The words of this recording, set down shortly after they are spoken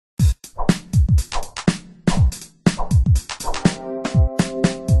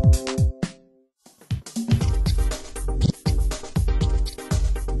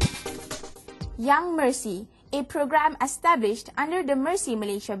Young Mercy, a program established under the MERCY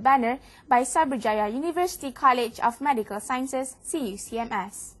Malaysia banner by Cyberjaya University College of Medical Sciences,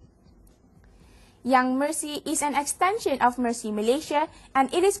 CUCMS. Young Mercy is an extension of MERCY Malaysia, and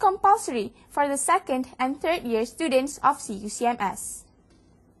it is compulsory for the second and third year students of CUCMS.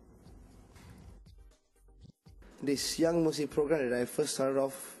 This Young Mercy program that I first started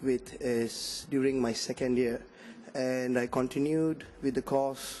off with is during my second year, and I continued with the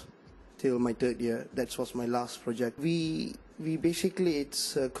course till my third year. That was my last project. We basically,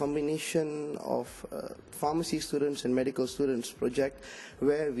 it's a combination of pharmacy students and medical students project,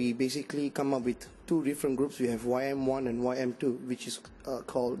 where we basically come up with two different groups. We have YM1 and YM2, which is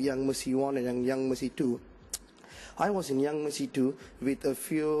called Young Mercy 1 and Young Mercy 2. I was in Young Mercy 2 with a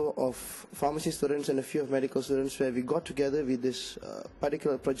few of pharmacy students and a few of medical students, where we got together with this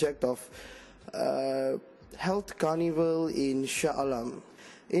particular project of health carnival in Shah Alam.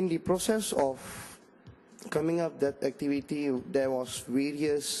 In the process of coming up that activity, there was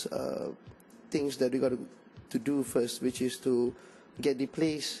various things that we got to do first, which is to get the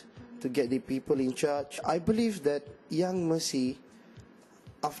place, to get the people in charge. I believe that Young Mercy,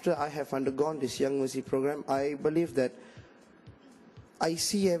 after I have undergone this Young Mercy program, I believe that I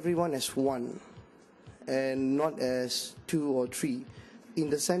see everyone as one and not as two or three, in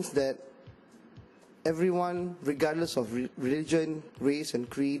the sense that everyone, regardless of religion, race and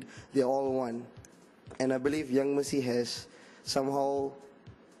creed, they're all one. And I believe Young Mercy has somehow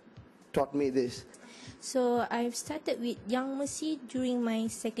taught me this. So I've started with Young Mercy during my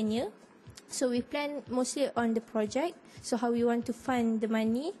second year. So we plan mostly on the project, so how we want to fund the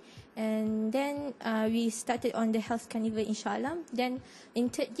money. And then we started on the health carnival in Shah Alam. Then in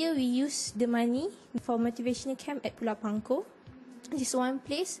third year, we used the money for motivational camp at Pulau Pangkor. This is one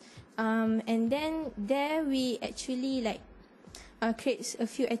place. And then there we actually create a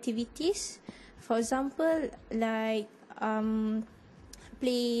few activities. For example, like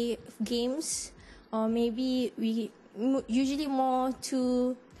play games, or maybe we usually more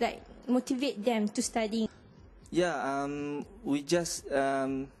to motivate them to study. Yeah, we just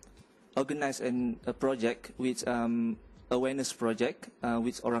organized a project with awareness project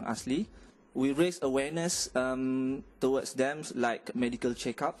with Orang Asli. We raise awareness towards them, like medical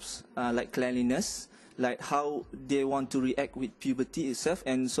checkups, like cleanliness, like how they want to react with puberty itself,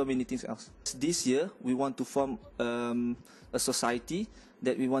 and so many things else. This year, we want to form a society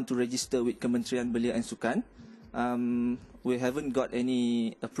that we want to register with Kementerian Belia and Sukan. We haven't got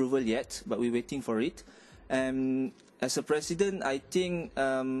any approval yet, but we're waiting for it. And as a president, I think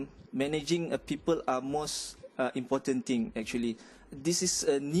managing people are most important thing, actually. This is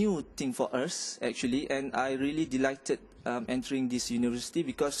a new thing for us, actually, and I really delighted entering this university,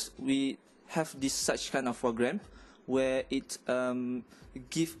 because we have this such kind of program where it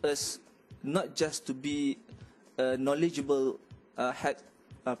gives us not just to be knowledgeable health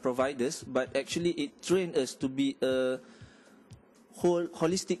providers, but actually it trains us to be a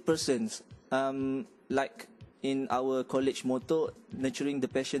holistic persons, like in our college motto, nurturing the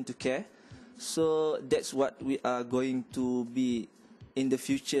passion to care. So that's what we are going to be in the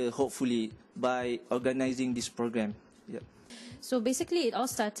future, hopefully, by organizing this program. Yep. So basically, it all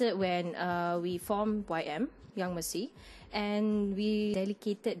started when we formed YM, Young Mercy, and we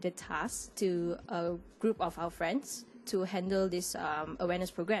delegated the task to a group of our friends to handle this awareness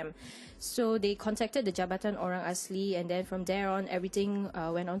program. So they contacted the Jabatan Orang Asli, and then from there on, everything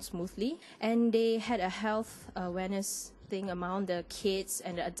went on smoothly. And they had a health awareness thing among the kids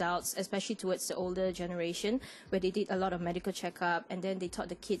and the adults, especially towards the older generation, where they did a lot of medical checkup, and then they taught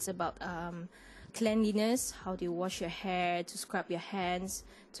the kids about cleanliness, how do you wash your hair, to scrub your hands,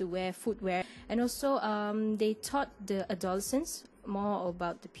 to wear footwear. And also they taught the adolescents more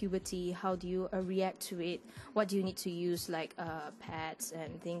about the puberty, how do you react to it, what do you need to use, like pads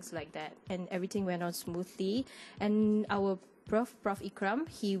and things like that. And everything went on smoothly. And our Prof Ikram,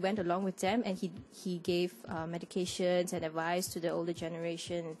 he went along with them, and he gave medications and advice to the older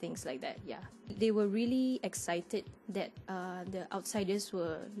generation and things like that. Yeah, they were really excited that the outsiders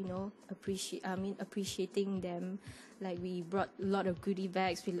were, appreciating them. Like, we brought a lot of goodie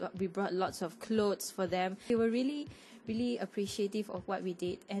bags, we brought lots of clothes for them. They were really appreciative of what we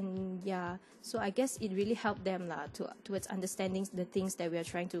did, and yeah, so I guess it really helped them towards understanding the things that we are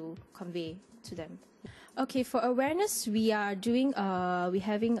trying to convey to them. Okay, for awareness, we are doing we're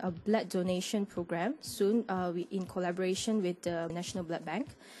having a blood donation program soon, in collaboration with the National Blood Bank.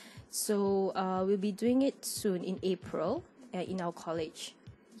 So we'll be doing it soon in April in our college.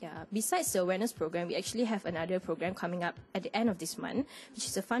 Yeah. Besides the awareness program, we actually have another program coming up at the end of this month, which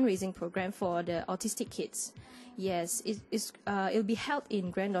is a fundraising program for the autistic kids. Yes, it'll be held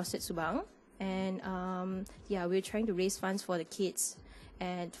in Grand Dorset, Subang, and yeah, we're trying to raise funds for the kids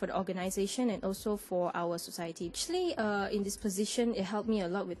and for the organization and also for our society. Actually, in this position, it helped me a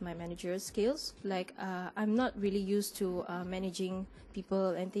lot with my managerial skills. Like, I'm not really used to managing people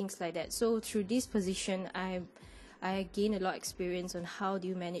and things like that. So through this position, I gained a lot of experience on how do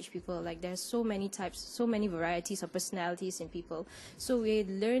you manage people. Like, there's so many types, so many varieties of personalities in people. So we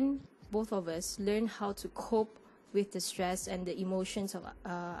learn, both of us, learn how to cope with the stress and the emotions of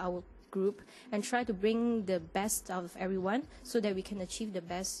our group and try to bring the best out of everyone so that we can achieve the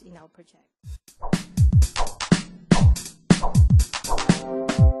best in our project.